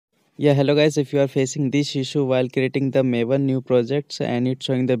Yeah, hello guys. If you are facing this issue while creating the Maven new projects and it's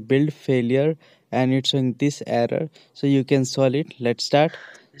showing the build failure and it's showing this error, so you can solve it. Let's start.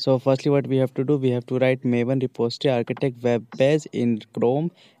 So firstly, what we have to do, we have to write Maven repository architect web page in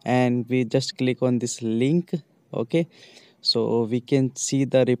Chrome, and we just click on this link. Okay, so we can see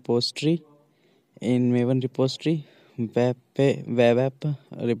the repository in Maven repository web app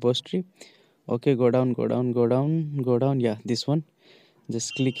repository. Okay, go down, go down, go down, go down. Yeah, this one.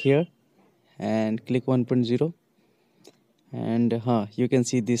 Just click here and click 1.0, and you can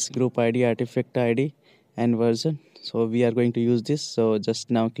see this group id, artifact id, and version. So we are going to use this. So just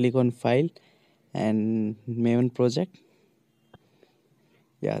now click on file and maven project.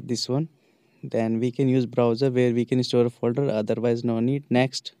 Yeah, this one. Then we can use browser where we can store a folder, otherwise no need.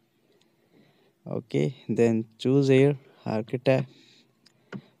 Next. Okay, then choose here archetype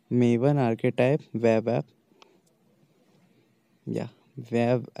maven archetype web app. Yeah,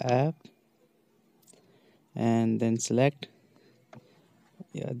 web app, and then select,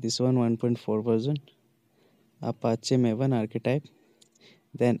 yeah, this one, 1.4 version, Apache Maven archetype.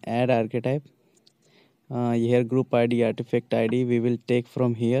 Then add archetype. Here group id, artifact id we will take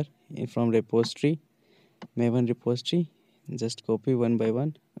from here, from repository, maven repository. Just copy one by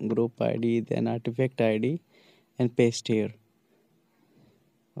one, group id, then artifact id, and paste here.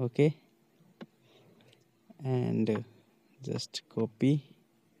 Okay, and just copy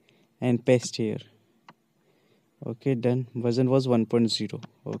and paste here. Okay, done. Version was 1.0.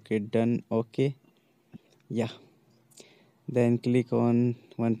 Okay, done. Okay, yeah, then click on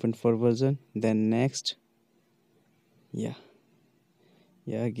 1.4 version, then next. Yeah,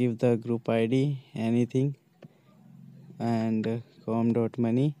 give the group id anything, and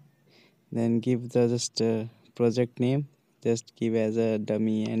com.money. Then give the just project name, just give as a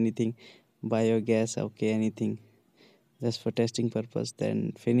dummy anything, biogas. Okay, anything, just for testing purpose.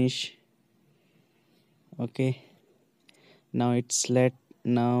 Then finish. Okay, now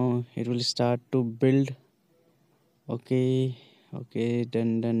now it will start to build. Okay,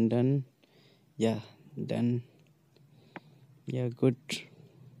 done. Yeah, done. Yeah, good.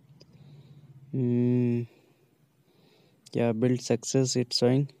 Yeah, build success, it's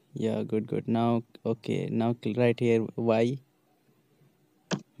showing. Yeah, good. Now okay, now right here y.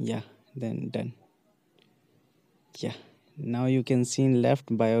 Yeah, then done. Yeah, now you can see in left,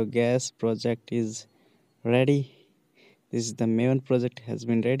 biogas project is ready. This is the maven project has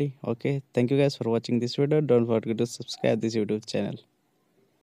been ready. Okay, thank you guys for watching this video. Don't forget to subscribe this YouTube channel.